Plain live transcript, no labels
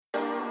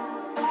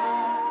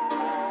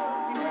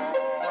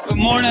Good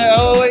morning,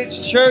 LOH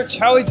Church.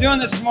 How we doing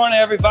this morning,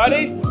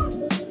 everybody?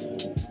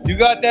 You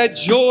got that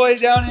joy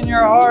down in your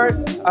heart,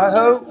 I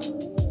hope.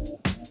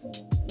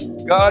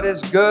 God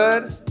is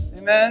good.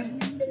 Amen.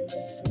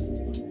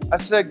 I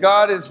said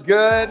God is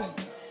good.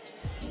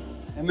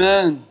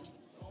 Amen.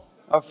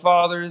 Our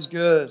Father is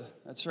good.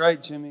 That's right,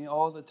 Jimmy.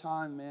 All the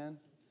time, man.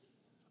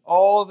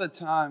 All the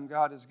time,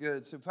 God is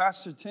good. So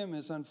Pastor Tim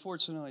is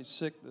unfortunately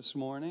sick this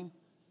morning.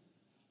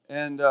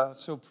 And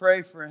so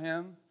pray for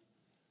him.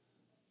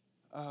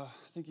 I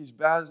think he's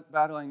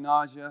battling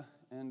nausea.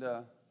 And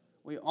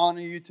we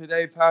honor you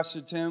today, Pastor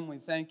Tim. We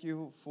thank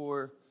you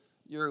for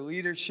your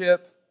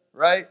leadership,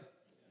 right?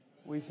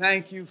 We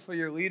thank you for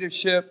your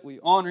leadership. We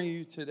honor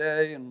you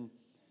today. And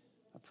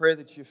I pray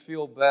that you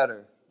feel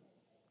better.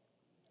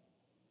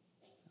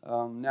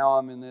 Now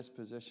I'm in this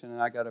position,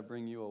 and I got to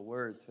bring you a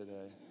word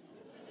today.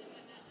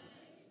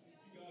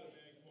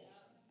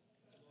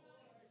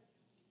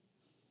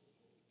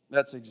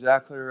 That's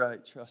exactly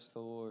right. Trust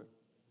the Lord.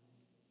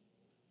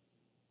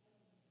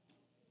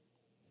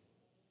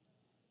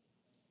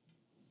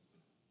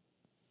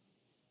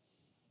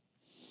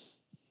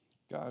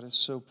 God is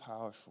so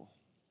powerful.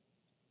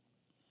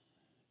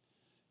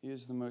 He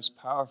is the most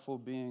powerful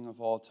being of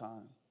all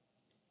time.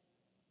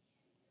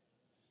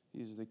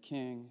 He's the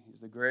King.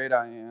 He's the great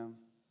I am.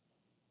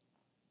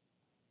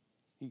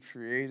 He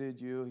created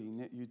you. He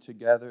knit you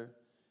together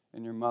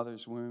in your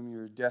mother's womb.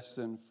 You're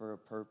destined for a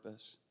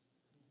purpose.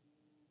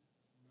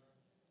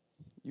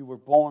 You were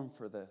born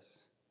for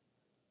this.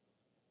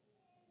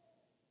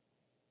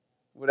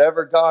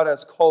 Whatever God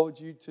has called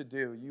you to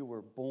do, you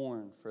were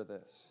born for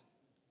this.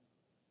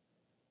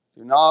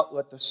 Do not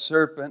let the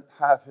serpent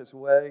have his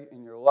way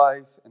in your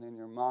life and in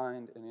your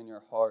mind and in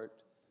your heart.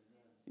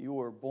 You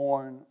were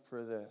born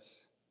for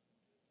this.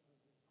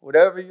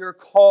 Whatever your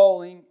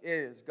calling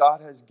is,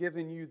 God has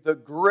given you the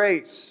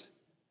grace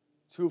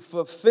to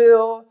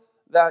fulfill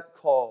that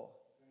call.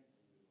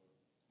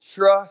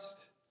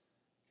 Trust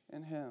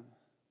in Him.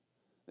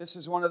 This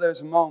is one of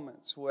those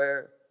moments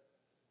where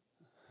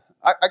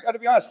I got to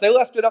be honest, they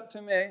left it up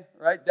to me,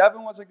 right?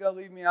 Devin wasn't going to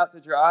leave me out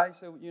to dry.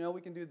 So, we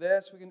can do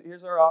this.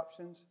 Here's our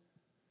options.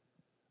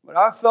 But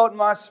I felt in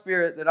my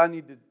spirit that I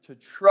needed to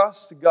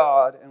trust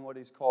God and what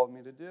He's called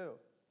me to do.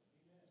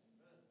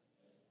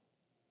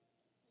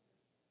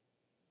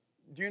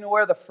 Do you know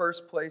where the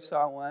first place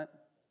I went?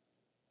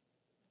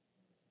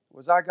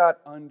 I got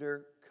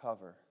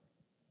undercover.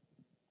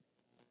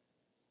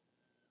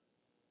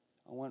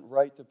 I went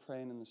right to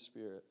praying in the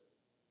Spirit.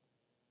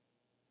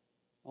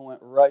 I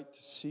went right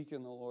to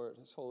seeking the Lord,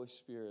 His Holy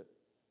Spirit.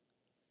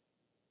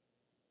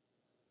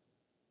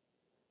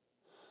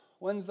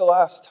 When's the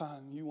last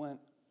time you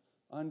went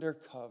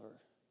undercover?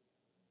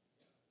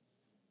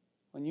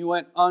 When you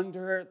went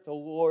under the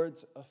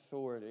Lord's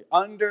authority,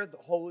 under the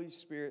Holy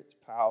Spirit's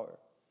power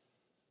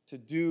to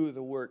do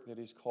the work that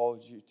He's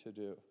called you to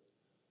do.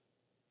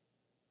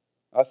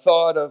 I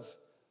thought of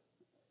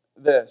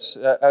this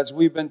as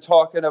we've been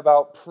talking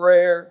about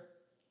prayer.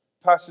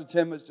 Pastor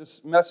Tim has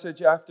just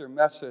message after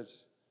message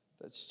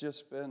that's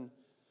just been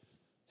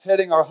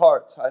hitting our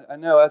hearts. I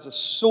know, as a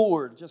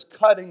sword, just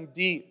cutting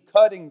deep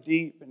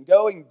and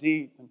going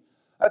deep. And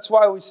that's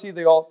why we see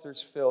the altars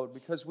filled,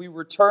 because we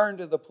return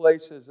to the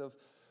places of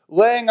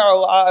laying our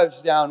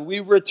lives down.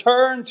 We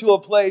return to a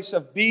place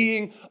of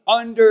being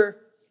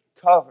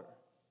undercover.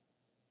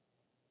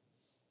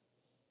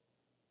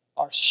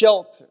 Our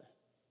shelter,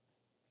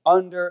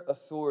 under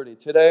authority.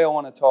 Today I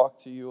want to talk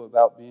to you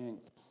about being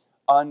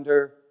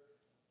under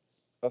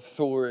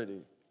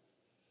authority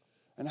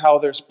and how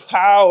there's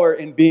power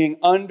in being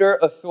under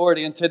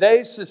authority. In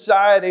today's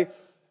society,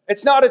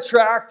 it's not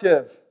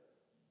attractive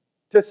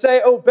to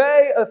say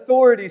obey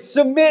authority,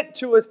 submit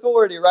to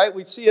authority, right?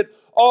 We see it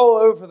all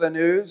over the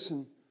news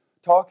and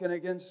talking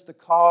against the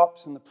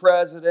cops and the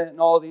president and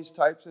all these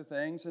types of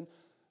things. And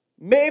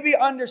maybe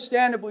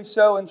understandably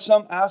so in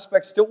some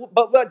aspects,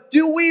 but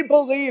do we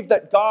believe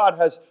that God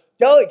has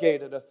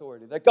delegated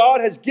authority, that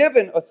God has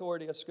given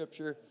authority, as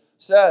Scripture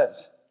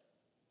says?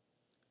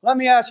 Let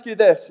me ask you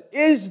this.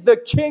 Is the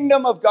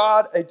kingdom of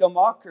God a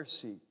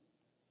democracy?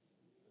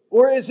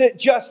 Or is it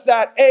just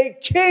that a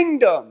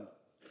kingdom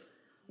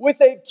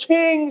with a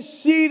king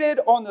seated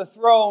on the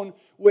throne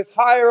with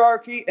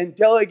hierarchy and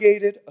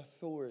delegated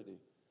authority?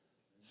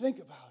 Think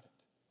about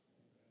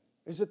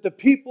it. Is it the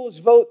people's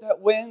vote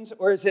that wins,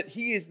 or is it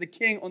He is the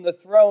king on the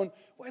throne,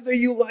 whether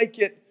you like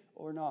it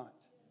or not?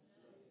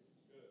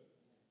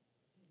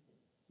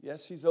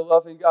 Yes, He's a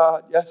loving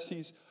God. Yes,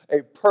 He's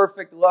a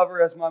perfect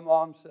lover, as my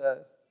mom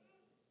said.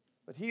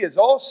 But He is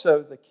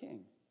also the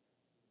king.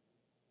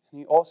 And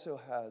He also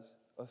has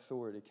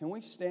authority. Can we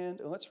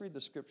stand and let's read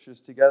the Scriptures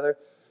together?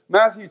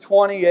 Matthew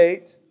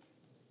 28.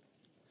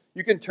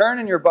 You can turn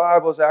in your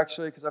Bibles,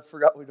 actually, because I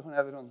forgot we don't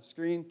have it on the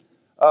screen.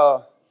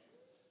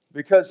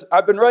 Because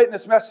I've been writing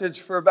this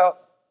message for about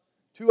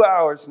 2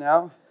 hours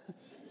now.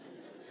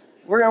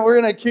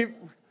 We're gonna keep.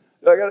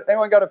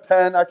 Anyone got a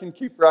pen? I can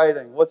keep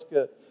writing. What's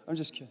good? I'm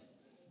just kidding.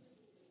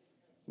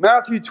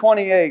 Matthew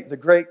 28, the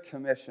Great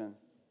Commission.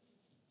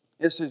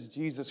 This is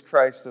Jesus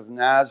Christ of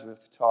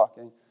Nazareth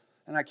talking.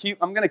 And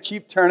I'm going to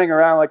keep turning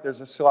around like there's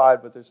a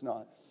slide, but there's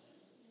not.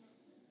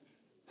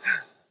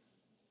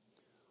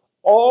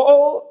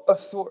 All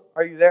authority.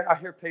 Are you there? I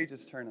hear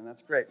pages turning.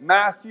 That's great.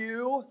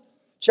 Matthew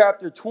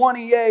chapter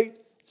 28,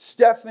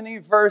 Stephanie,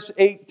 verse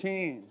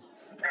 18.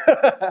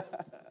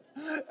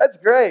 That's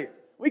great.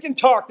 We can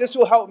talk. This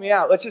will help me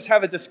out. Let's just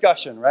have a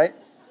discussion, right?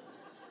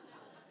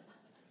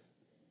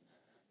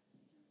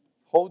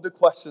 Hold the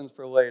questions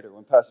for later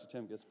when Pastor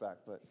Tim gets back,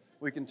 but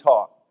we can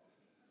talk.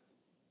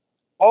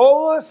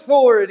 All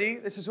authority,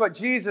 this is what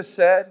Jesus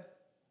said,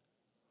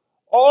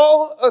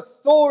 all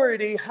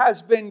authority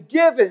has been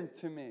given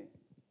to me.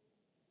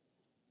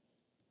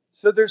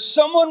 So there's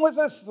someone with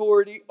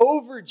authority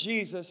over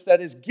Jesus that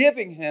is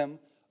giving him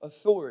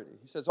authority.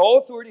 He says, all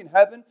authority in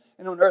heaven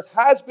and on earth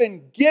has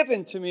been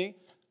given to me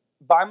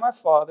by my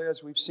Father,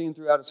 as we've seen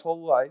throughout his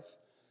whole life.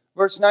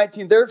 Verse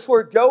 19,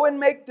 therefore go and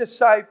make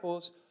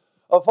disciples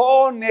of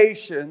all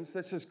nations.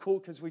 This is cool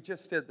because we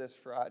just did this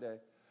Friday.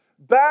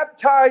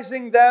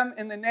 Baptizing them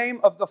in the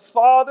name of the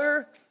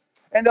Father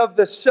and of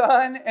the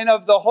Son and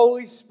of the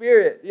Holy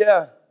Spirit.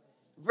 Yeah.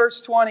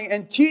 Verse 20,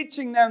 and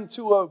teaching them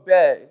to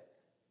obey.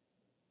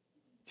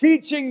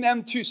 Teaching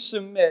them to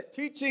submit.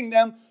 Teaching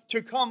them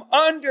to come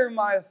under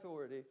my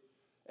authority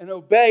and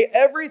obey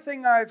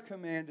everything I've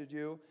commanded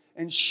you.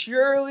 And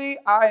surely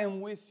I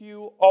am with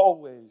you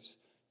always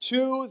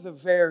to the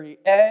very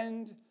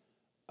end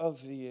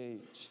of the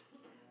age.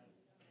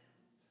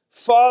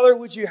 Father,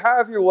 would you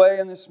have your way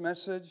in this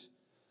message?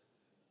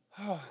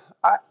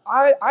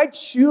 I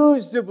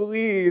choose to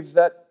believe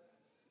that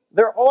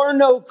there are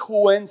no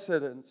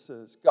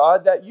coincidences,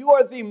 God, that you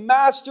are the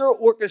master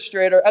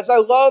orchestrator. As I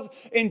love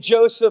in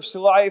Joseph's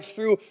life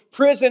through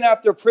prison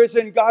after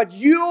prison, God,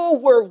 you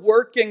were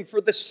working for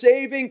the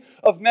saving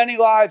of many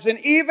lives. And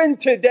even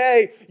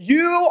today,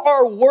 you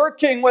are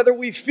working whether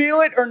we feel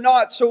it or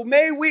not. So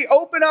may we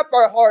open up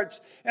our hearts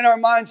and our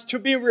minds to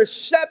be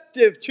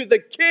receptive to the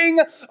King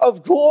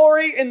of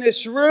glory in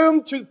this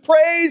room. To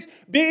praise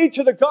be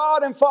to the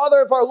God and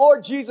Father of our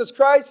Lord Jesus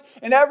Christ.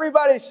 And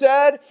everybody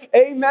said,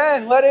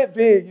 amen. Let it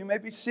be. You may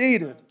be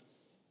seated.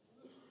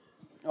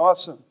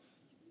 Awesome.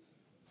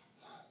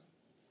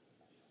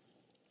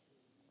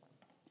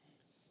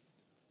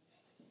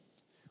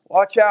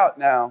 Watch out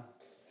now.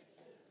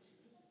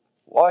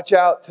 Watch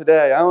out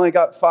today. I only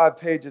got 5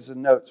 pages of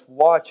notes.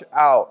 Watch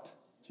out.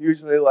 It's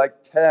usually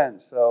like 10,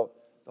 so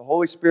the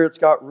Holy Spirit's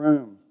got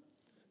room.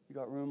 You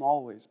got room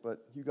always,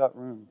 but you got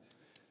room.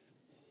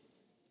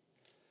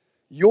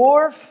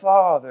 Your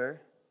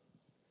Father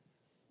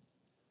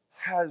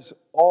has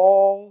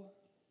all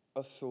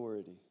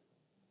authority.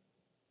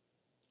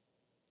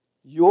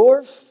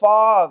 Your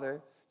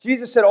Father,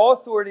 Jesus said, all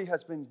authority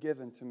has been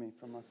given to me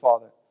from my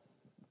Father.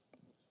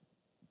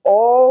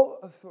 All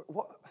authority.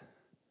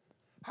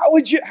 How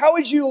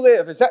would you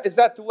live? Is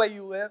that the way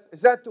you live?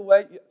 Is that the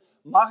way?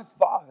 My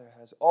Father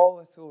has all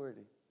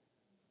authority.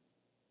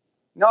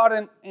 Not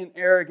in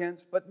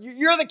arrogance, but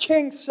you're the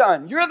king's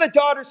son. You're the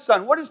daughter's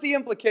son. What is the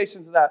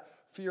implications of that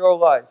for your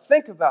life?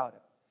 Think about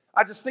it.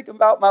 I just think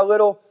about my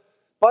little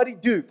buddy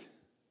Duke,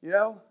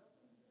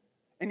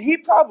 and he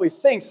probably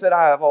thinks that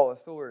I have all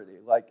authority,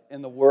 like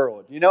in the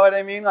world. You know what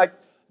I mean? Like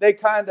they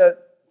kind of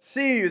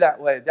see you that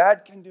way.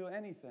 Dad can do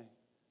anything.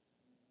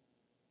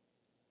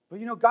 But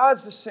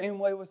God's the same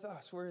way with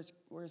us. We're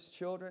his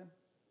children.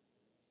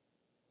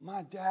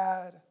 My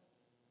dad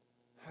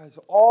has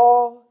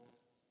all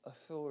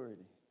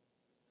authority.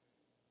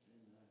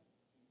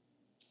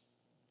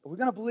 Are we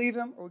going to believe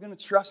him? Are we going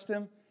to trust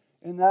him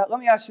in that? Let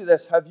me ask you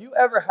this. Have you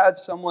ever had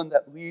someone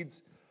that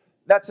leads,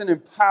 that's an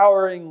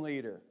empowering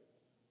leader?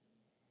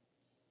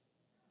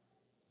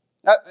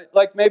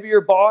 Like maybe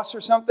your boss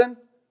or something?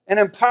 An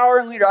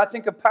empowering leader. I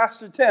think of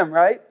Pastor Tim,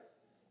 right?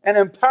 An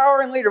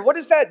empowering leader. What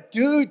does that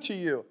do to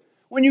you?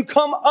 When you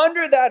come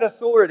under that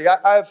authority,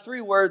 I have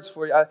 3 words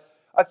for you.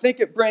 I think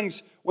it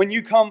brings, when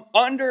you come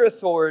under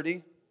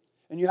authority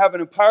and you have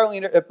an empowering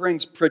leader, it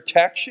brings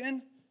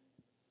protection,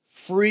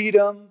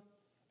 freedom,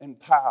 and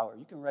power.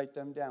 You can write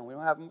them down. We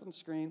don't have them on the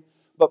screen.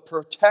 But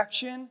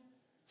protection,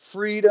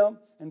 freedom,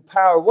 and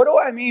power. What do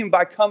I mean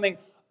by coming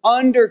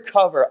under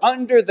cover,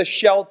 under the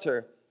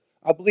shelter?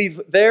 I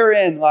believe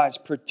therein lies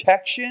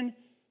protection,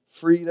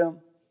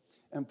 freedom,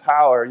 and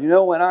power.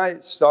 When I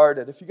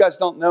started, if you guys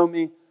don't know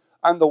me,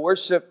 I'm the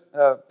worship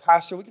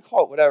pastor. We can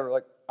call it whatever.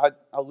 Like I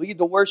lead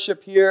the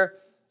worship here,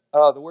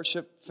 the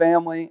worship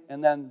family,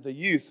 and then the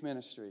youth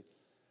ministry.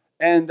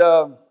 And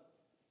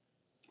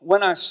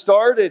when I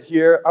started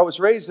here, I was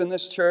raised in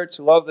this church.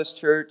 Love this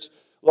church.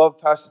 Love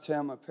Pastor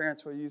Tim. My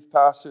parents were youth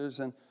pastors,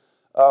 and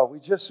we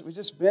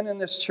just been in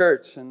this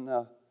church and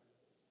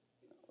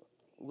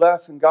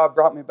left, and God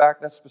brought me back.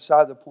 That's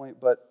beside the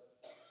point, but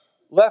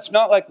left,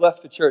 not like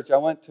left the church. I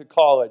went to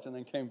college and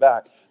then came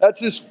back.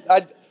 That's just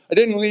I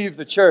didn't leave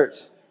the church.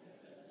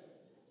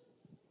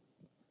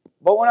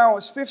 But when I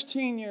was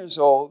 15 years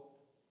old,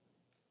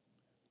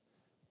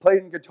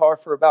 played guitar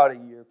for about a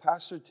year,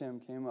 Pastor Tim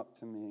came up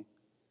to me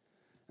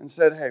and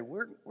said, hey,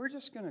 we're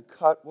just going to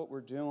cut what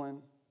we're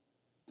doing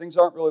things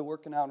aren't really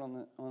working out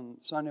on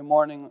Sunday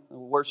morning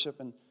worship.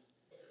 And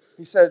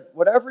he said,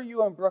 whatever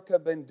you and Brooke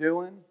have been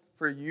doing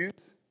for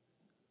youth,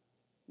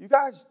 you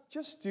guys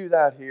just do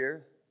that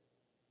here.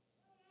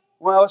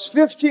 When I was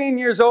 15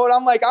 years old,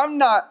 I'm like,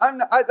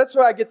 that's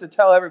what I get to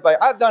tell everybody.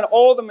 I've done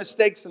all the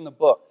mistakes in the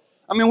book.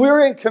 I mean, we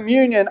were in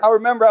communion. I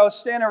remember I was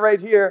standing right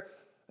here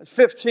at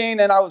 15,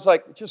 and I was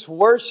like just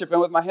worshiping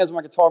with my hands on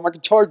my guitar. My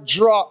guitar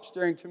drops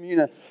during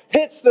communion.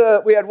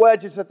 We had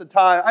wedges at the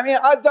time. I mean,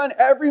 I've done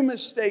every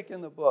mistake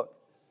in the book.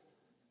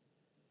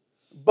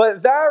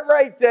 But that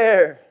right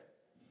there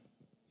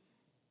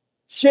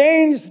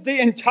changed the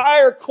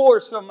entire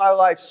course of my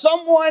life.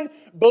 Someone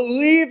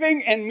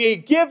believing in me,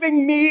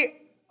 giving me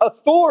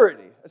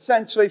authority,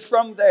 essentially,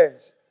 from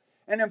theirs.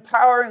 An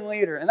empowering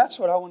leader. And that's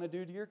what I want to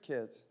do to your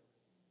kids.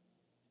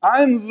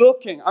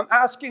 I'm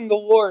asking the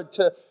Lord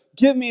to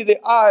give me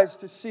the eyes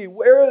to see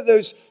where are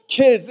those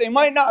kids. They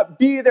might not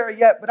be there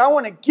yet, but I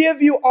want to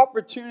give you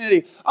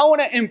opportunity. I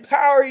want to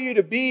empower you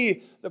to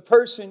be the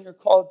person you're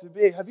called to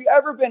be. Have you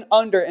ever been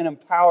under an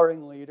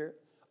empowering leader,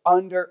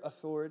 under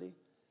authority?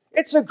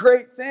 It's a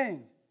great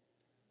thing.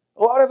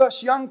 A lot of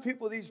us young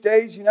people these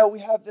days, we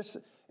have this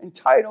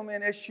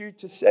entitlement issue,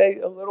 to say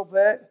a little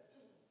bit.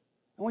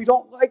 And we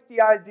don't like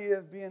the idea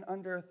of being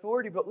under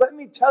authority. But let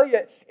me tell you,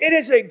 it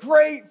is a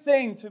great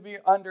thing to be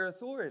under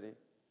authority.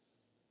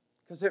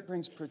 Because it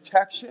brings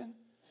protection,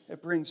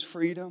 it brings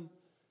freedom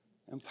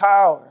and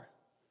power.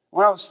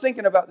 When I was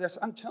thinking about this,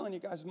 I'm telling you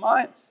guys,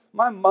 my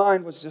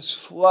mind was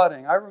just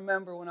flooding. I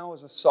remember when I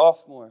was a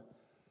sophomore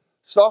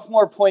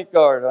point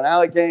guard on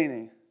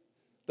Allegheny,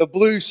 the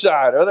blue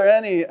side. Are there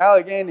any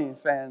Allegheny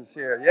fans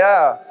here?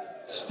 Yeah.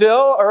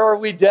 Still, or are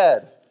we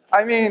dead?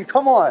 I mean,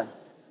 come on.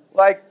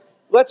 Like,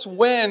 let's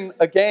win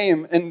a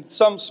game in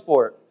some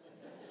sport.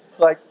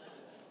 Like,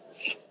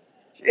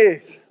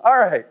 jeez. All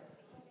right.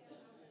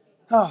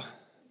 Oh.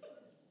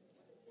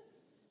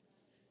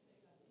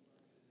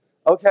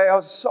 Okay, I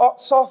was a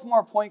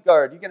sophomore point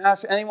guard. You can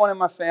ask anyone in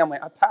my family.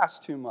 I pass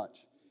too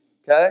much.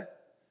 Okay?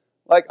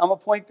 Like, I'm a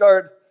point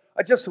guard.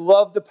 I just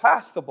love to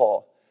pass the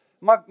ball.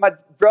 My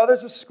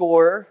brother's a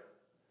scorer.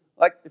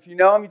 Like, if you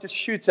know him, he just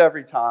shoots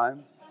every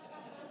time.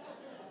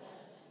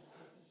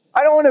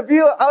 I don't want to be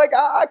like,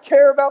 I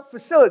care about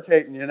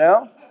facilitating,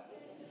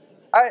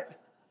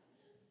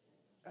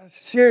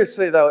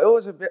 Seriously, though, it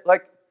was a bit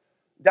like,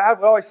 Dad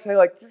would always say,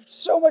 like, you're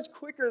so much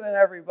quicker than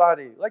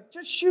everybody. Like,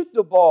 just shoot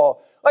the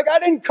ball. Like, I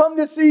didn't come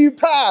to see you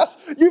pass.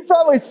 You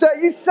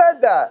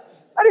said that.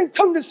 I didn't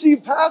come to see you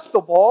pass the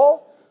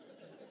ball.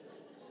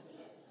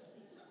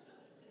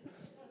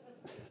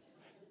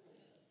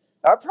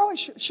 I probably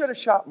should have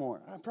shot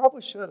more. I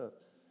probably should have.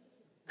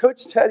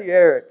 Coach Teddy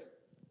Eric.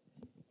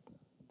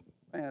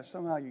 Man, if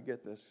somehow you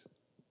get this,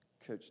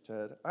 Coach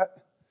Ted.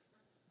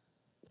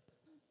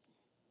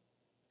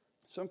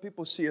 Some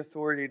people see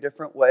authority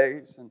different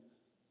ways,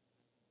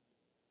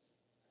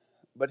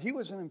 but he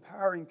was an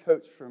empowering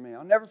coach for me.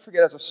 I'll never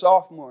forget, as a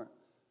sophomore,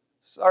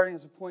 starting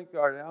as a point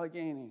guard at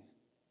Allegheny,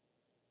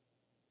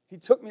 he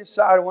took me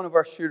aside at one of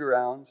our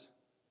shoot-arounds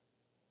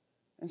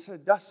and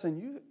said,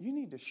 Dustin, you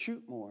need to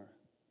shoot more.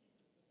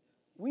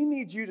 We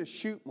need you to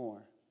shoot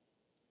more.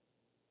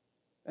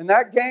 In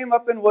that game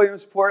up in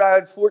Williamsport, I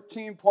had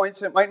 14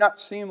 points. It might not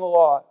seem a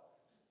lot,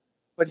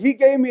 but he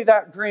gave me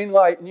that green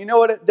light. And you know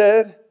what it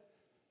did?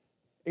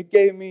 It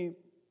gave me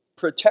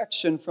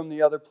protection from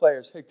the other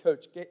players. Hey,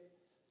 Coach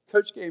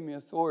gave me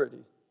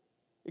authority.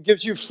 It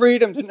gives you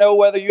freedom to know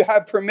whether you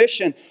have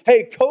permission.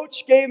 Hey,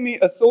 Coach gave me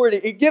authority.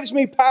 It gives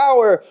me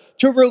power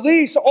to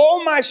release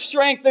all my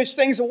strength. Those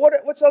things.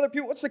 What's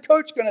the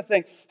coach going to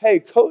think? Hey,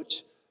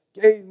 Coach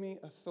gave me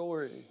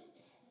authority.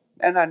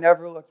 And I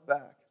never looked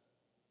back.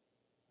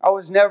 I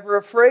was never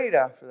afraid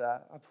after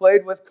that. I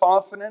played with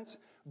confidence,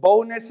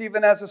 boldness,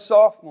 even as a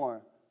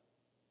sophomore.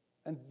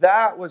 And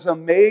that was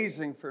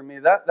amazing for me.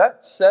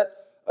 That set,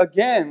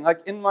 again,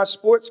 like in my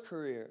sports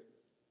career.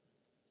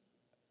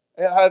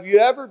 Have you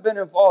ever been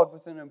involved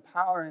with an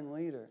empowering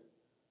leader?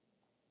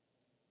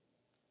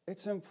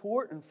 It's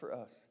important for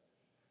us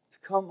to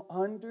come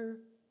under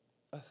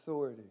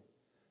authority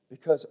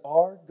because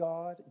our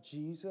God,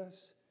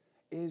 Jesus,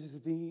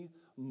 is the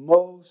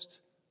most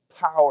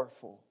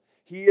powerful.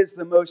 He is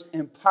the most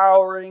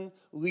empowering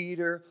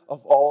leader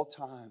of all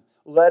time.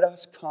 Let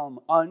us come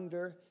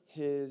under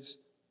His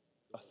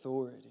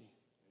authority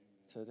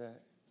today.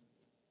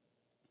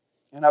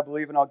 And I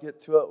believe, and I'll get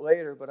to it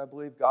later, but I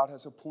believe God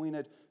has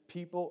appointed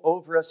people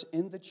over us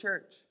in the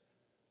church.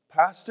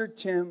 Pastor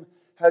Tim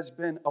has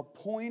been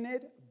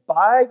appointed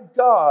by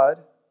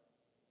God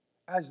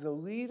as the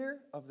leader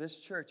of this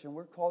church, and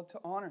we're called to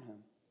honor him.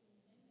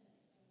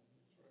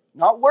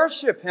 Not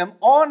worship him,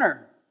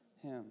 honor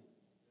him.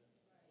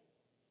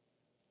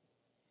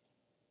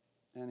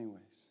 Anyways.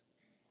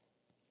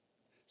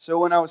 So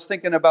when I was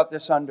thinking about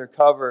this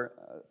undercover,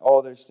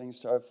 all those things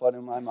started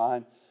flooding my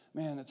mind.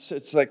 Man,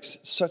 it's like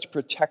such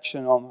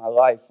protection on my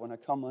life when I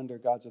come under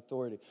God's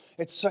authority.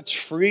 It's such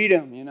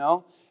freedom, you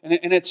know?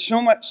 And it's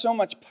so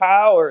much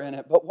power in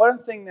it. But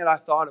one thing that I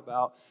thought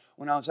about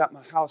when I was at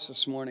my house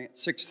this morning at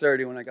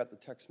 6:30 when I got the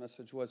text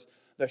message was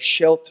the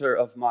shelter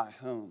of my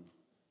home.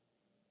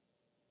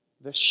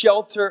 The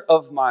shelter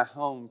of my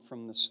home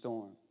from the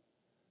storm.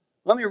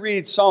 Let me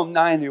read Psalm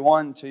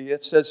 91 to you.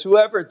 It says,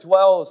 whoever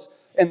dwells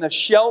in the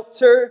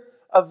shelter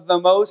of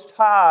the Most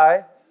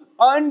High,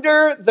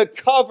 under the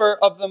cover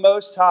of the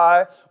Most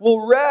High,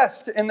 will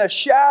rest in the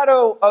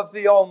shadow of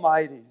the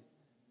Almighty.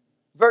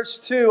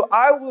 Verse 2,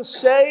 I will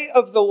say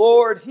of the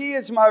Lord, He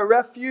is my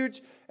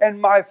refuge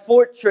and my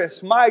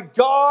fortress, my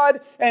God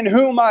in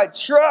whom I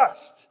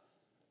trust.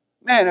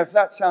 Man, if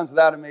that sounds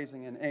that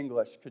amazing in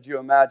English, could you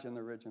imagine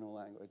the original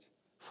language?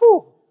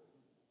 Whew.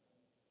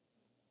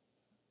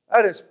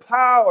 That is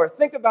power.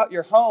 Think about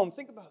your home.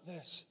 Think about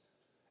this.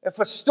 If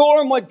a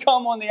storm would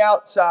come on the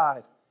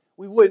outside,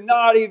 we would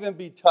not even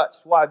be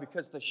touched. Why?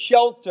 Because the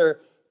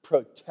shelter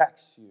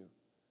protects you.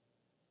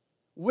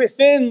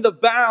 Within the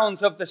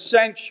bounds of the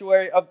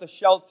sanctuary of the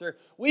shelter,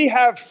 we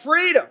have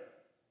freedom.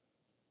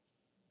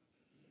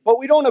 But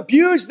we don't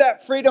abuse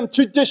that freedom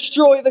to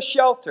destroy the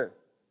shelter.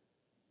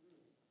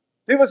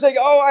 People say,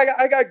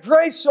 I got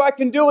grace so I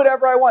can do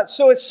whatever I want.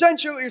 So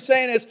essentially what you're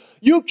saying is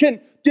you can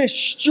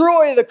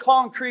destroy the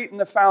concrete and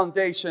the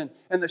foundation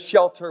and the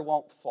shelter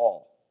won't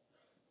fall.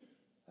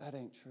 That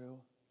ain't true.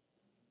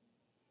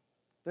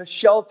 The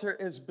shelter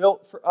is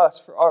built for us,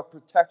 for our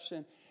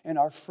protection and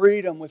our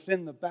freedom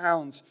within the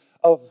bounds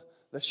of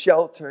the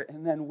shelter.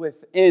 And then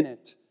within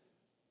it,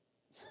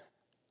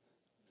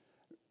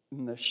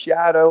 in the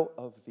shadow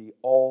of the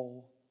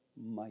Almighty.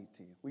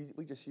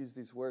 We just use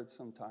these words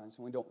sometimes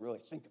and we don't really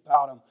think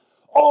about them.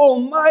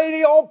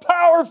 Almighty,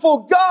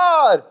 all-powerful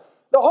God.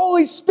 The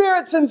Holy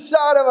Spirit's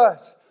inside of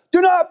us.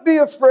 Do not be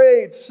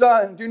afraid,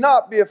 son. Do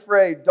not be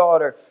afraid,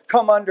 daughter.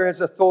 Come under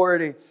His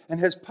authority and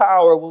His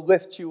power will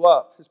lift you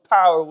up. His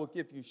power will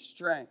give you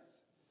strength.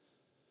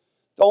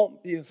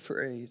 Don't be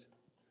afraid.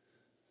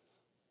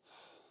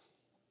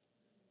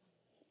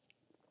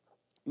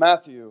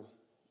 Matthew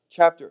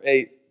chapter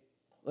 8.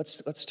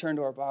 Let's turn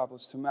to our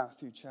Bibles to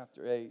Matthew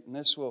chapter 8. And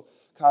this will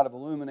kind of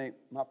illuminate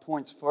my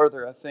points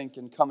further, I think,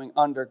 in coming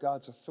under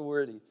God's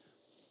authority.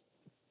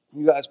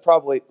 You guys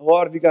probably, a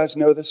lot of you guys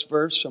know this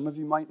verse. Some of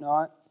you might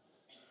not.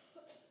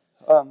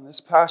 This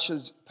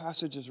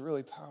passage is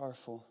really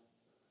powerful.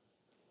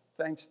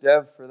 Thanks,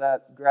 Dev, for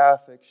that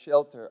graphic.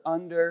 Shelter.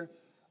 Under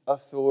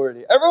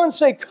authority. Everyone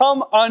say,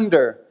 come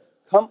under.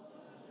 Come.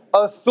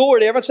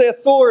 Authority. Everyone say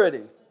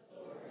authority.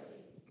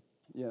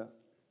 Yeah.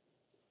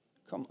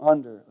 Come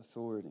under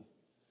authority.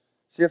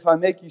 See, if I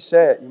make you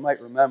say it, you might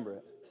remember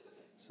it.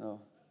 So,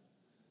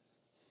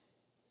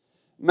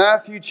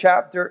 Matthew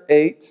chapter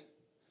 8.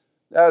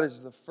 That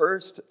is the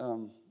first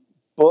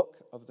book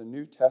of the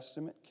New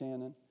Testament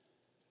canon.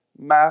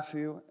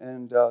 Matthew,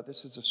 and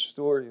this is a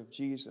story of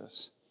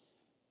Jesus.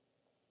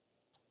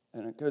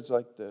 And it goes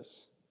like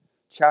this.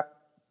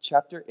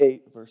 Chapter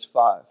 8, verse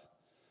 5.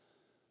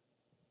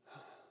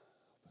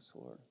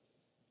 Lord.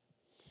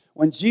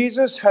 When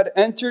Jesus had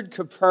entered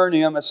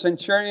Capernaum, a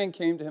centurion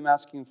came to him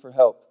asking for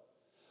help.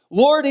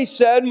 Lord, he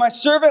said, my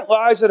servant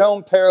lies at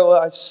home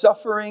paralyzed,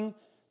 suffering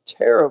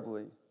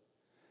terribly.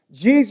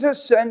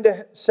 Jesus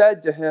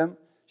said to him,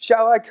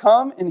 shall I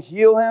come and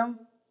heal him?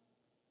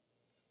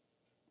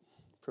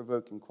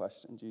 Provoking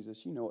question,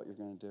 Jesus, you know what you're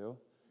going to do.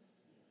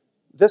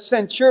 The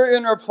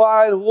centurion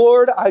replied,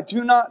 Lord, I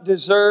do not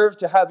deserve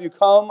to have you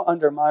come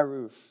under my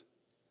roof.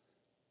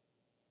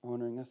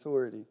 Honoring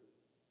authority.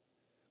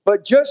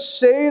 But just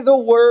say the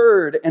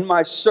word, and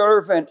my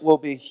servant will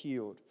be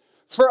healed.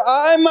 For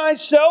I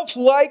myself,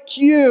 like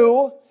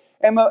you,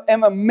 am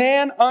a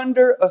man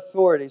under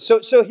authority.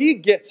 So he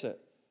gets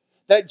it.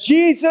 That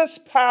Jesus'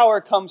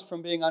 power comes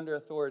from being under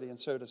authority, and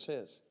so does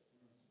his.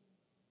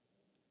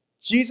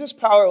 Jesus'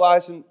 power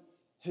lies in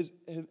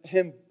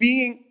him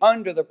being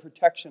under the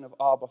protection of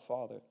Abba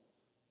Father.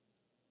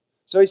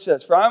 So he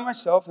says, for I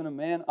myself am a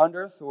man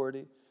under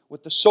authority,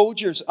 with the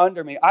soldiers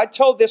under me. I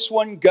tell this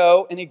one,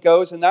 go, and he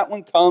goes, and that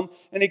one, come,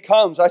 and he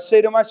comes. I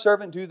say to my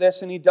servant, do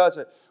this, and he does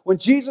it. When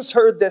Jesus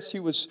heard this, he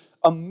was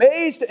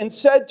amazed and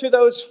said to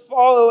those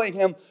following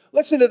him,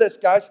 listen to this,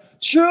 guys.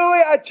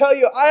 Truly, I tell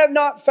you, I have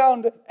not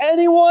found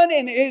anyone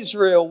in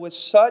Israel with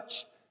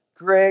such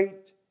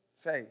great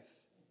faith.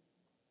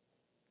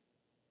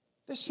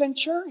 This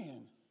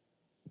centurion.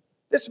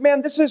 This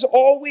man, this is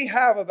all we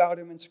have about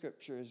him in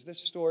Scripture, is this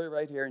story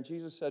right here. And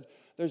Jesus said,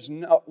 there's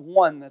not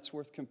one that's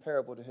worth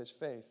comparable to his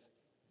faith.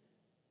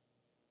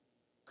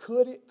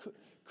 Could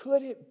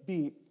it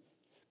be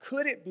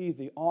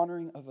the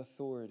honoring of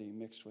authority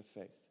mixed with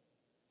faith?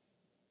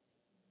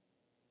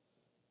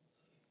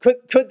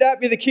 Could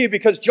that be the key?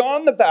 Because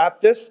John the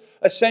Baptist,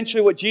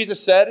 essentially what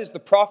Jesus said is the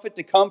prophet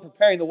to come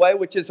preparing the way,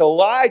 which is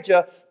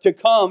Elijah to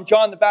come,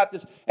 John the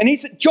Baptist. And he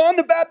said, John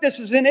the Baptist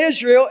is in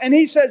Israel, and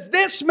he says,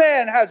 this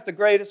man has the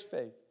greatest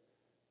faith.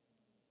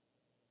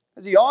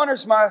 As he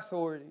honors my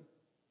authority,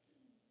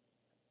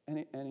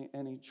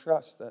 and he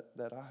trusts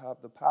that I have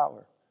the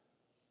power.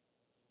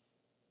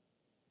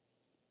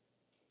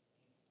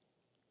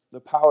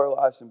 The power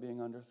lies in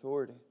being under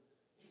authority.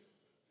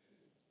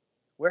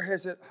 Where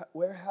has it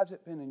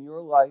been in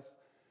your life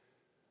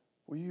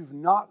where you've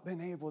not been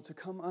able to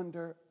come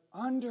under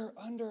under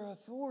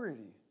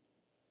authority.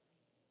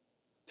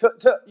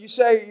 You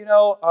say,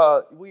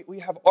 we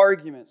have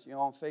arguments,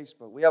 on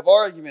Facebook. We have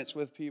arguments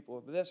with people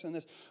of this and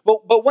this.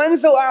 But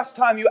when's the last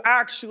time you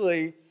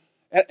actually,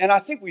 and I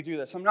think we do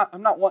this, I'm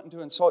not wanting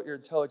to insult your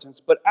intelligence,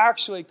 but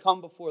actually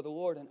come before the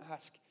Lord and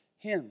ask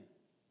Him.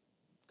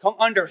 Come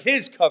under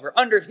His cover,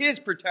 under His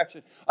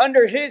protection,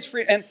 under His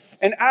freedom,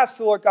 and ask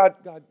the Lord, God,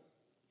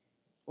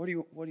 what do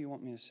you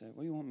want me to say?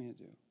 What do you want me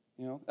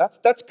to do?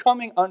 That's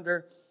coming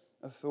under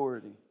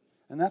authority.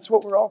 And that's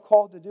what we're all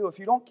called to do. If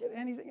you don't get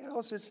anything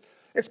else,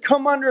 it's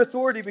come under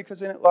authority,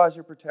 because in it lies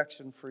your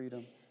protection,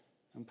 freedom,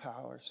 and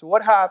power. So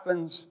what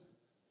happens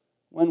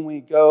when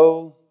we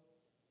go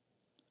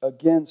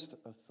against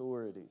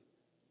authority?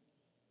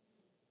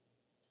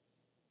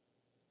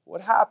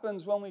 What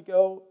happens when we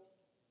go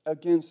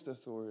against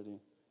authority?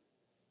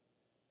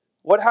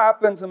 What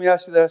happens, let me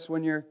ask you this,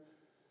 when your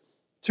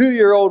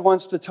 2-year-old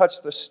wants to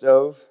touch the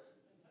stove?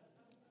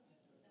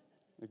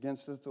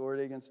 Against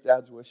authority, against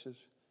Dad's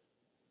wishes.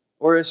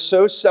 Or is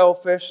so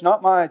selfish,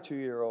 not my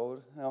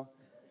 2-year-old,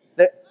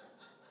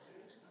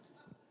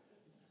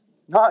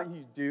 not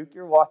you, Duke.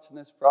 You're watching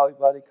this probably,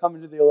 buddy.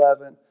 Coming to the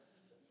 11.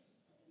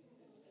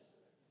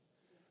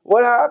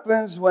 What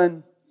happens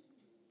when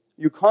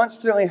you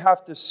constantly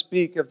have to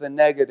speak of the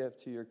negative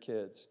to your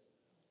kids?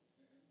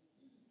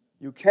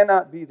 You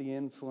cannot be the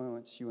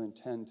influence you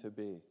intend to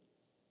be.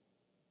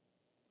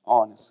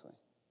 Honestly.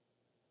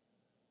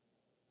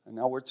 And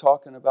now we're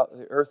talking about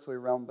the earthly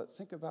realm, but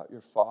think about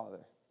your father.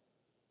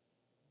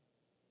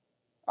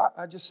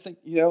 I just think,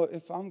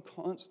 if I'm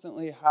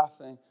constantly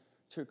having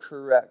to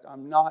correct,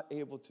 I'm not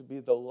able to be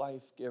the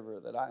life giver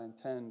that I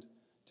intend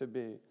to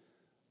be.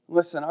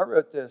 Listen, I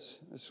wrote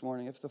this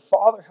morning. If the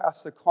father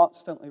has to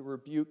constantly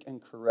rebuke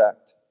and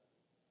correct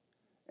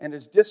and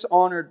is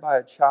dishonored by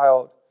a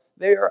child,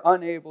 they are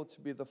unable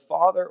to be the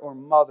father or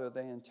mother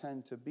they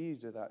intend to be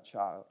to that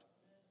child.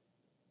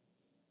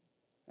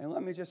 And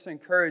let me just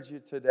encourage you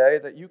today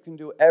that you can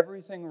do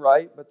everything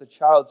right, but the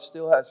child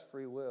still has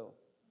free will.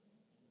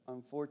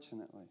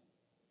 Unfortunately.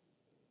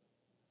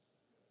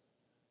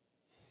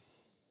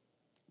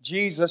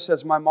 Jesus,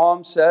 as my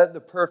mom said,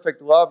 the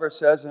perfect lover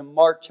says in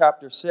Mark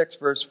chapter 6,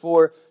 verse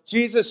 4,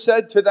 Jesus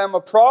said to them,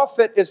 a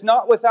prophet is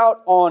not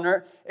without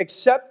honor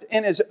except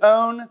in his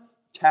own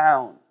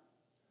town,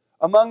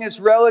 among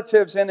his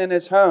relatives and in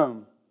his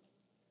home.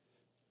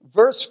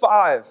 Verse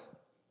 5,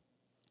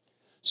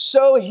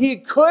 so he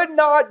could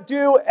not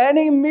do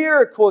any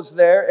miracles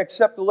there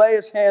except lay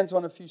his hands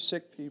on a few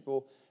sick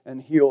people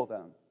and heal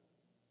them.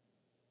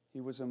 He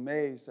was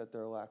amazed at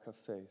their lack of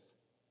faith.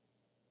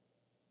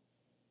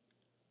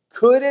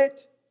 Could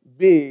it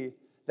be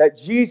that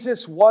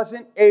Jesus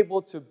wasn't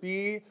able to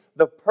be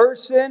the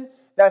person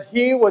that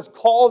He was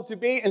called to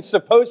be and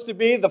supposed to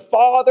be, the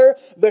Father,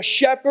 the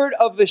shepherd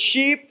of the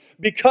sheep,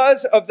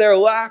 because of their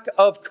lack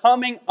of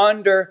coming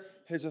under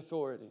His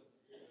authority?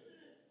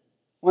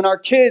 When our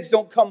kids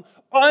don't come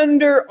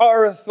under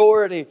our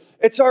authority,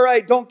 it's all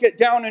right, don't get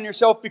down on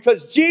yourself,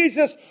 because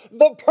Jesus,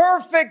 the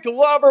perfect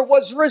lover,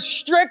 was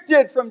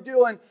restricted from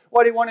doing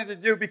what He wanted to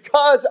do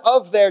because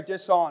of their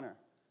dishonor,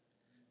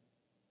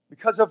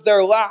 because of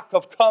their lack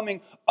of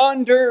coming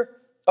under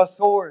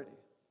authority.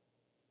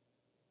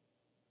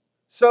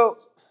 So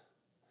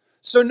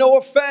no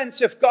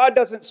offense if God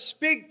doesn't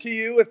speak to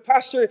you,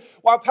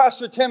 while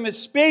Pastor Tim is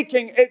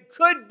speaking, it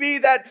could be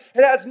that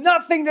it has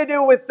nothing to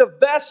do with the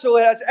vessel,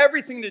 it has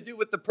everything to do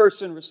with the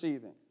person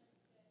receiving.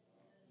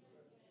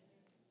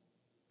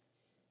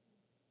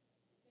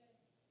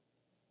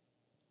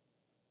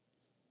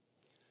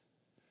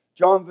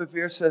 John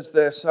Bevere says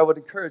this. I would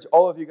encourage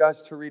all of you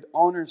guys to read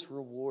Honor's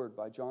Reward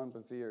by John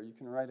Bevere. You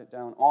can write it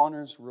down.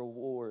 Honor's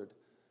Reward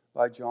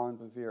by John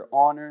Bevere.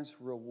 Honor's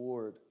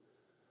Reward.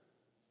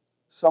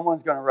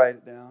 Someone's going to write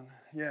it down.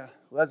 Yeah,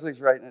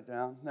 Leslie's writing it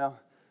down. Now,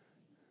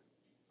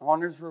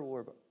 Honor's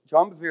Reward.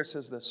 John Bevere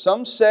says this.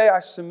 Some say I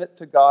submit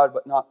to God,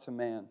 but not to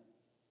man,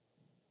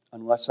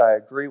 unless I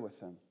agree with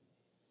him.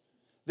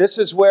 This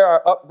is where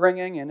our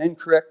upbringing and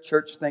incorrect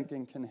church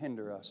thinking can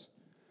hinder us.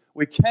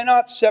 We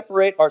cannot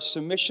separate our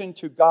submission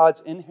to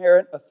God's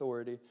inherent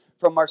authority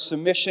from our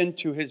submission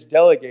to His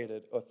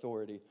delegated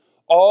authority.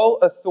 All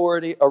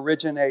authority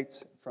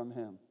originates from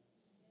Him.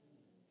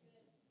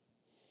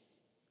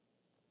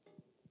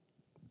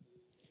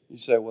 You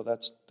say, well,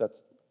 that's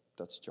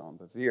John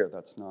Bevere.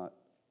 That's not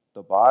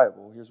the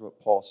Bible. Here's what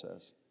Paul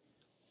says.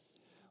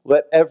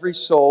 Let every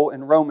soul,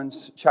 in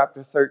Romans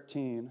chapter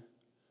 13,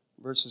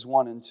 verses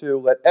 1 and 2,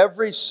 let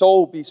every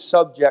soul be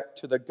subject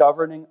to the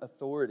governing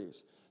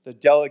authorities, the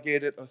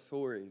delegated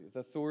authority,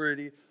 the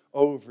authority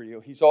over you.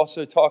 He's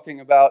also talking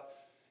about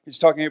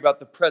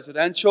the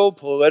presidential,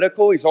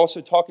 political. He's also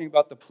talking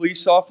about the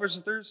police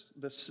officers,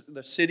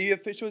 the city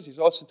officials. He's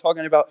also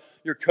talking about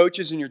your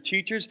coaches and your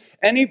teachers.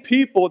 Any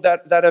people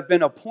that have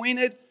been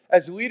appointed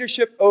as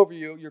leadership over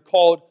you, you're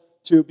called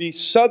to be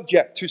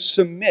subject, to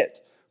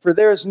submit. For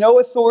there is no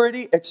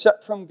authority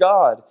except from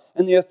God.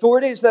 And the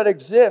authorities that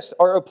exist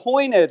are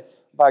appointed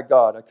by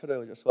God. I could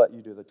have just let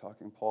you do the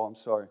talking, Paul. I'm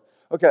sorry.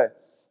 Okay.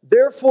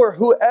 Therefore,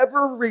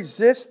 whoever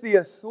resists the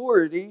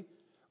authority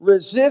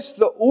resists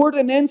the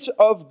ordinance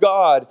of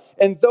God,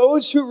 and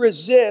those who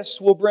resist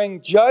will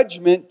bring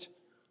judgment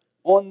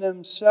on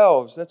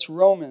themselves. That's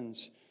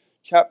Romans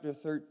chapter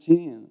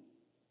 13.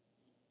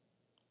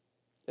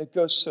 It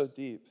goes so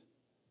deep.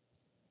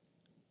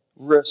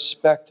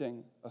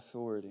 Respecting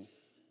authority.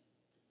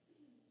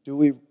 Do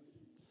we?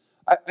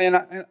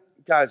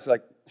 Guys,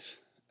 like,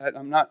 I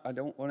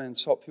don't want to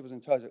insult people's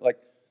intelligence. Like,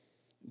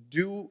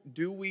 do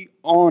we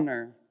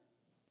honor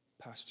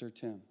Pastor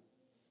Tim?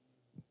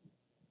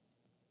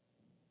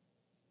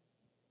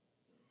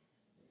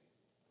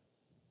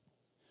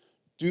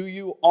 Do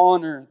you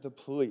honor the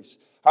police?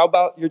 How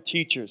about your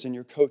teachers and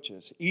your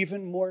coaches?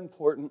 Even more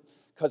important,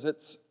 because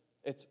it's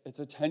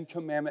a 10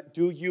 commandment.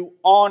 Do you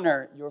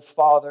honor your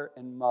father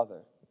and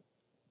mother?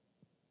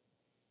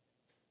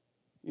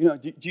 You know,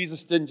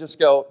 Jesus didn't just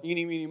go,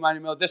 eeny, meeny, miny,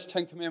 moe, this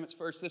 10 commandments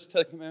first, this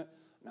 10 commandments.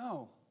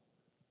 No.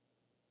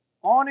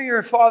 Honor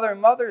your father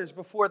and mother is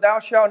before thou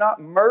shalt not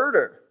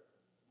murder.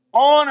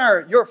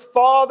 Honor your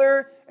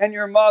father and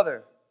your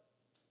mother.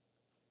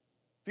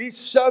 Be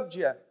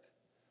subject.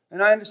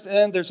 And I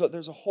understand there's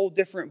a whole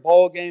different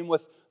ball game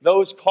with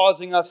those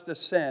causing us to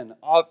sin.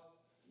 I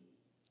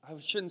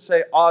shouldn't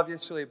say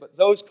obviously, but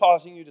those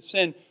causing you to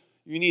sin,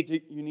 you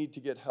need to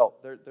get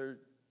help. They're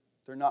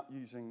not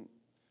using.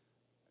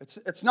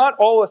 It's not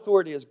all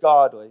authority is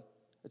godly.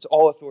 It's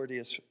all authority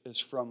is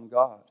from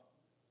God.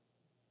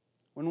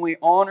 When we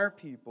honor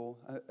people,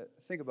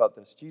 think about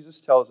this. Jesus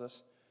tells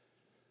us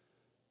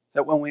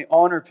that when we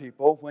honor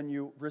people, when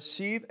you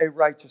receive a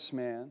righteous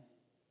man,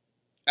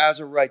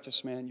 as a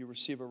righteous man, you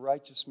receive a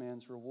righteous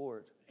man's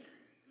reward.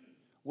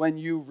 When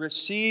you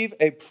receive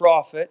a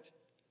prophet,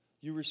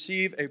 you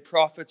receive a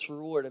prophet's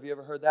reward. Have you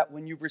ever heard that?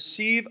 When you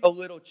receive a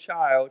little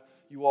child,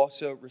 you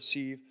also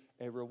receive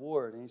a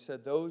reward. And he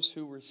said, those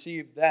who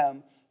receive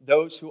them,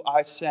 those who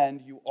I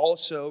send, you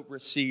also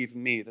receive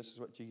me. This is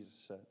what Jesus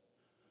said.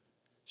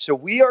 So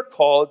we are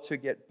called to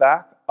get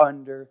back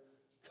under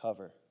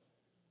cover.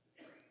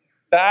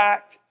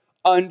 Back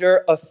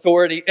under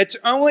authority. It's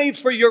only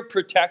for your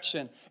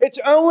protection. It's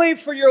only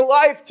for your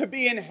life to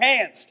be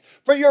enhanced,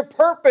 for your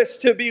purpose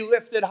to be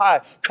lifted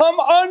high. Come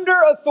under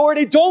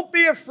authority. Don't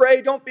be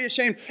afraid. Don't be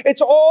ashamed.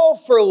 It's all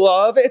for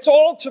love. It's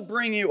all to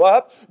bring you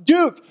up.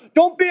 Duke,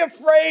 don't be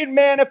afraid,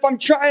 man, if I'm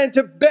trying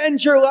to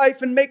bend your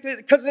life and make it,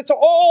 because it's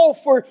all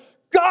for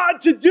God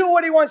to do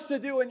what He wants to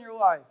do in your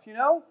life, you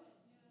know?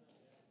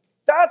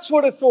 That's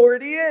what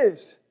authority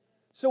is.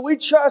 So we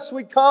trust,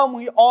 we come,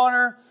 we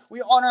honor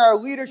our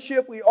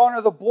leadership, we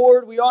honor the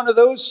board, we honor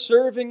those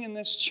serving in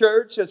this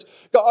church as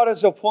God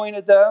has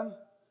appointed them.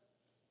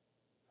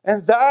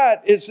 And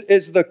that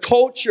is the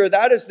culture,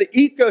 that is the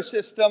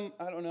ecosystem,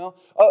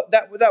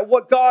 that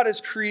what God is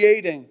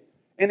creating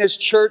in His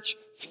church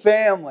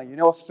family. You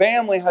know, a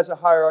family has a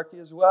hierarchy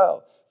as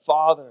well.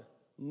 Father,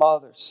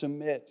 mother,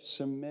 submit,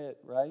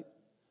 right?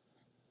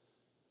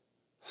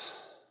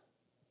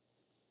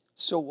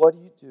 So what do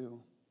you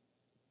do?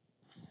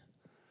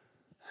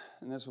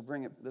 And this will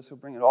bring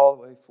it all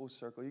the way full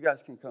circle. You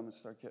guys can come and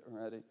start getting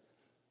ready.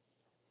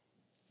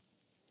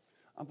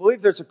 I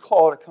believe there's a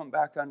call to come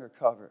back under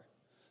cover.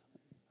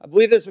 I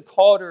believe there's a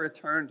call to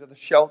return to the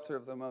shelter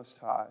of the Most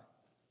High.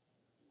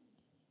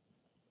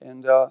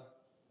 And a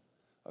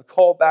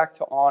call back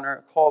to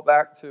honor, a call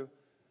back to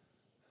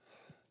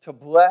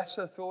bless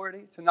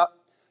authority, to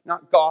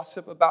not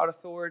gossip about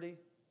authority.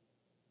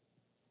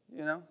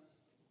 You know?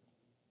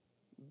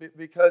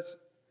 Because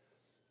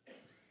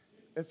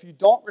if you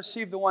don't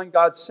receive the one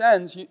God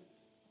sends,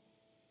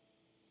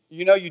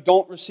 you know you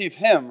don't receive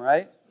Him,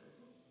 right?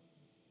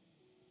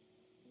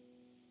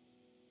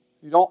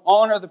 You don't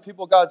honor the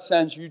people God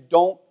sends, you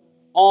don't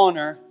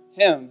honor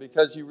Him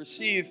because you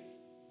receive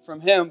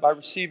from Him by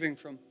receiving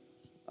from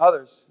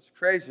others. It's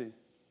crazy.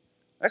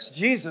 That's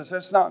Jesus,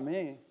 that's not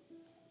me.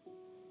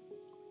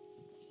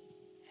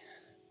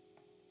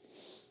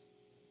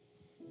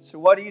 So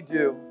what do you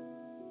do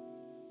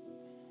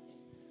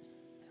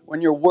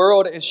when your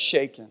world is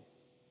shaken?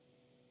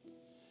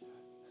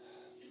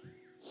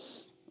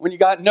 When you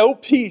got no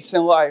peace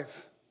in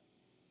life?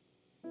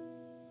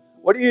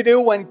 What do you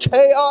do when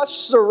chaos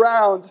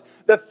surrounds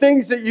the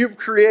things that you've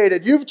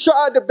created? You've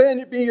tried to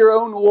be your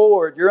own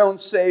Lord, your own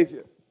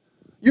Savior.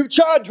 You've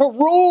tried to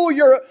rule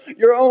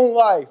your own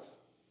life.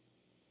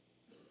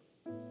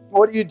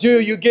 What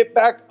do? You get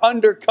back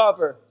under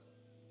cover.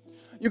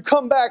 You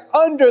come back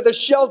under the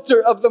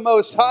shelter of the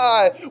Most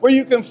High, where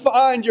you can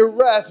find your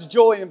rest,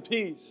 joy, and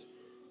peace.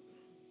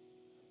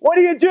 What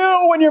do you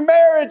do when your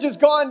marriage has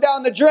gone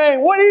down the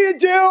drain? What do you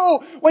do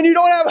when you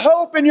don't have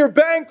hope and you're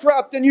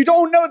bankrupt and you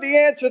don't know the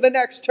answer the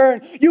next turn?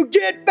 You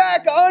get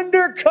back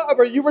under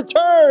cover. You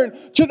return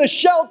to the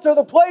shelter,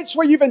 the place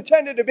where you've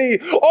intended to be,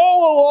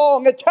 all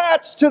along,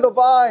 attached to the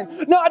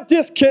vine, not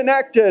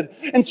disconnected.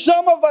 And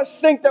some of us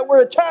think that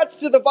we're attached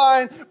to the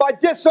vine by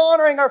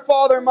dishonoring our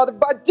father and mother,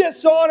 by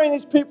dishonoring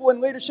these people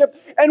in leadership,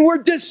 and we're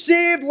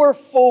deceived, we're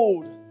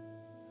fooled.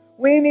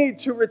 We need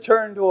to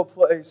return to a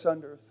place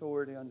under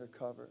authority, under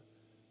cover,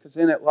 because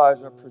in it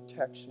lies our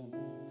protection,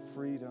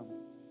 freedom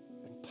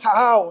and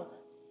power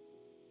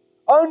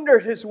under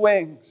His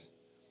wings.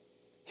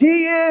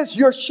 He is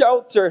your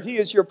shelter. He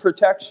is your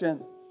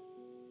protection.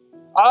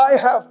 I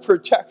have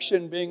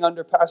protection being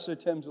under Pastor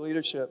Tim's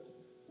leadership.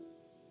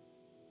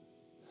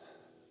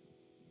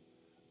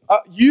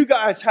 You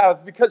guys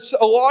have, because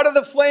a lot of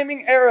the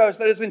flaming arrows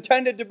that is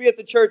intended to be at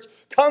the church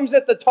comes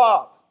at the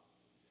top.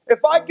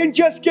 If I can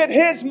just get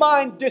his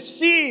mind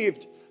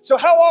deceived. So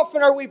how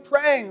often are we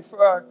praying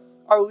for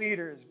our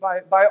leaders?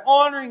 By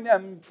honoring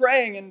them,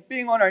 praying and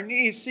being on our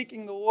knees,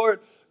 seeking the Lord.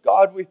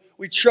 God,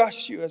 we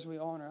trust you as we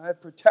honor. I have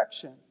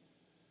protection.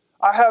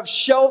 I have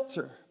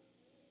shelter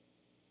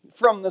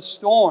from the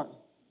storm.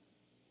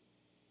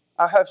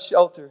 I have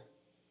shelter.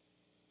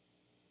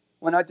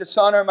 When I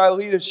dishonor my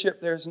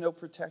leadership, there's no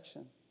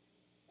protection.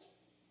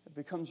 It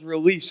becomes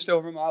released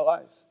over my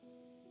life.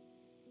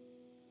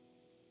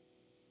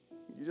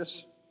 You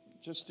just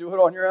do it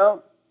on your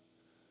own.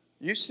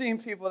 You've seen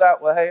people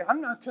that way. I'm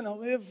not going to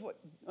live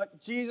like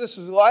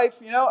Jesus' life,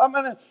 I'm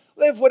going to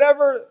live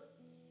whatever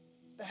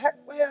the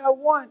heck way I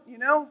want,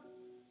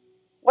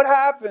 What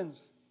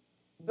happens?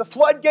 The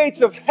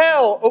floodgates of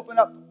hell open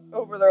up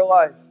over their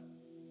life.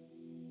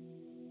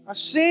 I've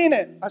seen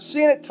it. I've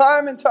seen it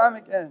time and time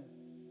again.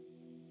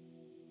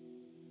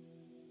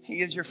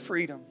 He is your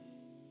freedom.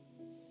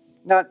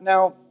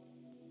 Now,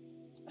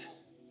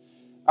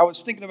 I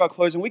was thinking about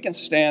closing. We can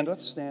stand.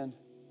 Let's stand.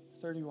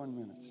 31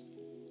 minutes.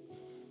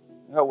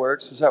 That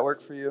works. Does that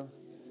work for you?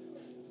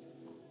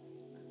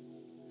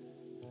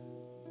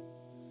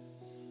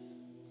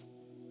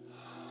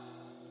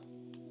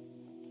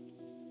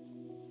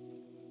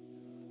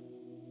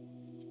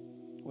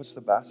 What's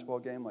the basketball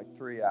game? Like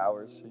 3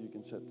 hours, so you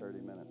can sit 30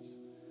 minutes.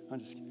 I'm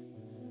just kidding.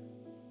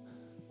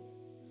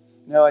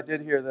 No, I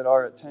did hear that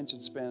our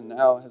attention span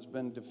now has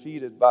been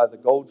defeated by the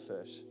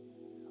goldfish.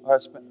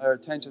 Our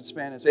attention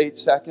span is 8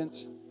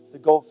 seconds. The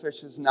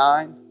goldfish is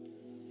 9.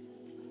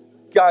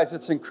 Guys,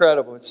 it's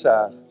incredible. It's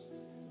sad.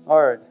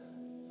 All right.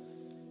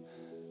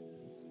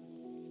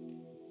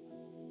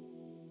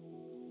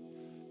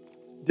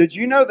 Did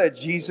you know that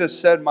Jesus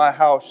said, my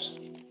house,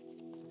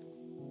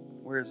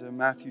 where is it?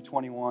 Matthew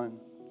 21.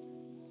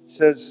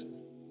 Says,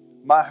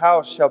 my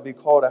house shall be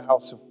called a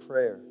house of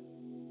prayer.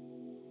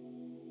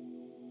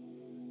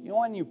 You know,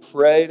 when you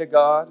pray to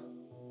God,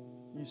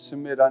 you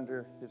submit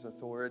under His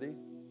authority.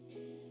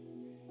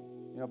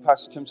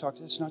 Pastor Tim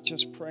talks, it's not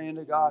just praying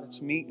to God,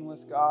 it's meeting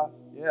with God.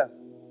 Yeah.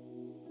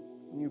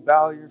 When you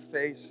bow your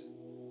face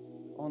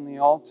on the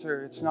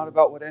altar, it's not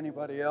about what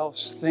anybody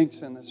else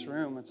thinks in this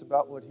room. It's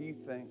about what He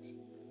thinks.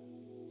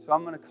 So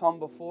I'm going to come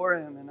before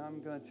Him and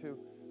I'm going to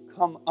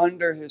come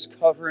under His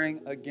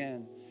covering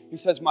again. He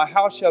says, my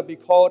house shall be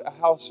called a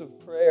house of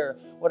prayer.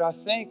 What I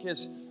think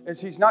is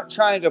He's not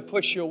trying to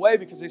push you away,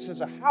 because He says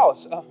a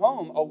house, a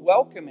home, a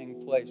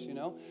welcoming place,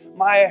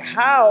 My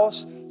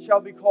house shall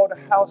be called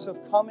a house of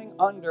coming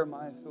under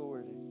my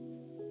authority.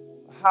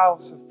 A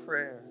house of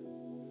prayer.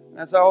 And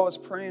as I was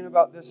praying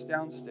about this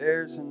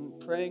downstairs and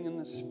praying in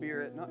the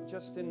Spirit, not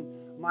just in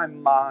my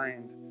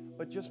mind,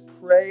 but just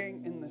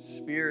praying in the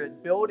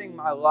Spirit, building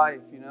my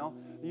life,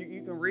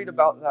 You can read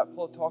about that.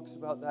 Paul talks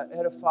about that,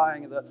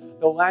 edifying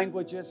the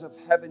languages of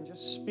heaven,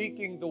 just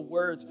speaking the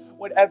words.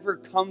 Whatever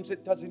comes,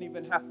 it doesn't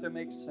even have to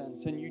make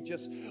sense. And you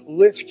just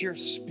lift your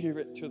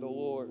spirit to the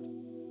Lord.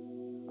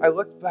 I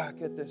looked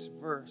back at this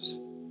verse,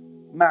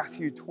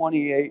 Matthew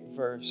 28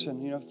 verse,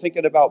 and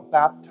thinking about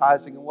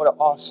baptizing and what an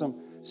awesome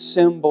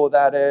symbol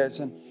that is.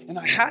 And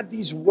I had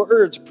these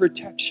words,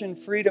 protection,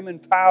 freedom,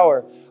 and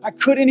power. I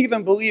couldn't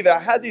even believe it. I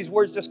had these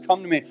words just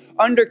come to me.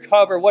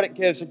 Undercover, what it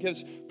gives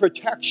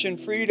protection,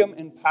 freedom,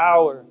 and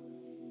power.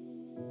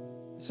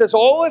 It says,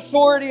 all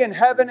authority in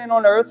heaven and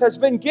on earth has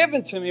been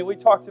given to me. We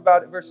talked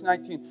about it, verse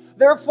 19.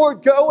 Therefore,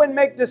 go and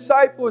make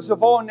disciples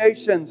of all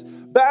nations,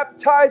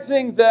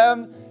 baptizing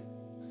them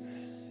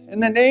in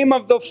the name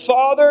of the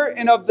Father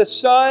and of the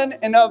Son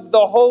and of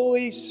the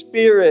Holy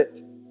Spirit.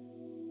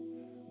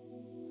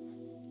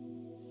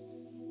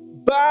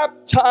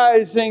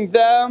 Baptizing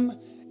them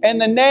in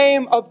the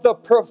name of the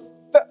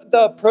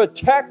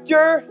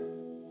protector,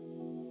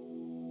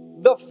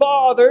 the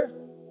Father.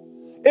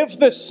 If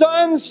the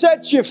Son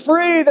sets you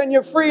free, then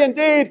you're free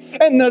indeed.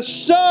 And the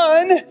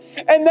Son,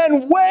 and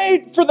then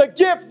wait for the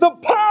gift, the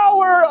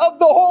power of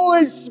the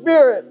Holy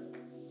Spirit.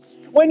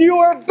 When you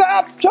are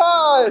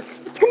baptized,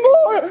 come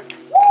on,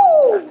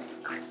 woo!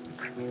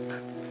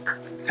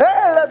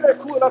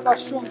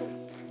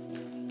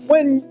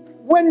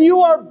 When you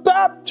are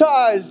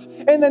baptized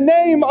in the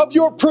name of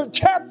your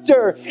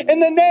protector, in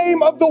the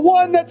name of the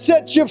one that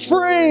sets you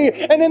free,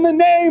 and in the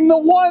name the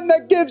one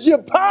that gives you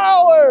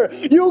power,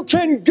 you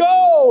can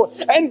go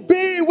and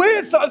be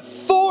with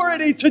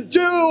authority to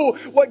do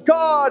what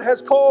God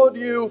has called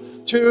you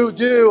to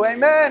do.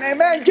 Amen.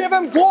 Amen. Give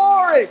Him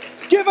glory.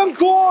 Give Him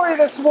glory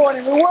this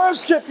morning. We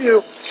worship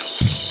you.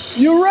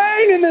 You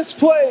reign in this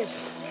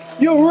place.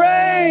 You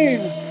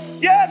reign.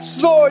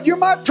 Yes, Lord. You're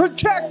my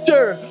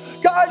protector.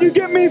 God, you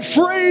give me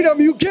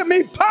freedom. You give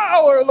me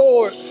power,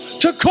 Lord,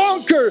 to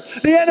conquer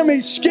the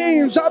enemy's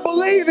schemes. I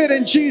believe it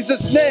in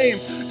Jesus' name.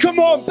 Come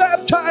on,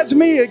 baptize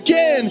me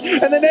again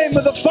in the name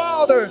of the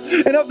Father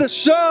and of the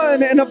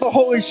Son and of the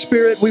Holy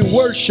Spirit. We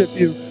worship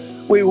you.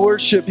 We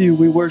worship you.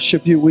 We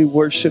worship you. We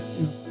worship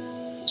you.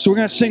 So we're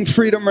going to sing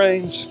Freedom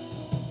Reigns.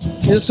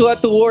 Just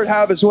let the Lord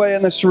have his way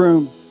in this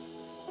room.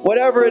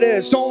 Whatever it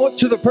is, don't look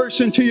to the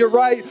person to your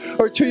right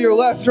or to your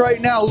left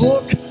right now.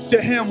 Look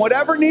to him.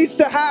 Whatever needs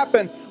to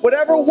happen,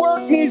 whatever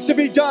work needs to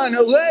be done,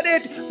 let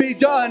it be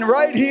done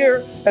right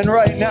here and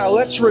right now.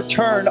 Let's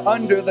return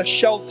under the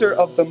shelter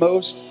of the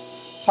Most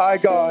High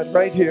God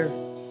right here.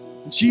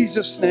 In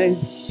Jesus' name,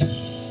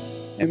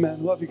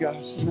 amen. Love you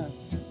guys. Amen.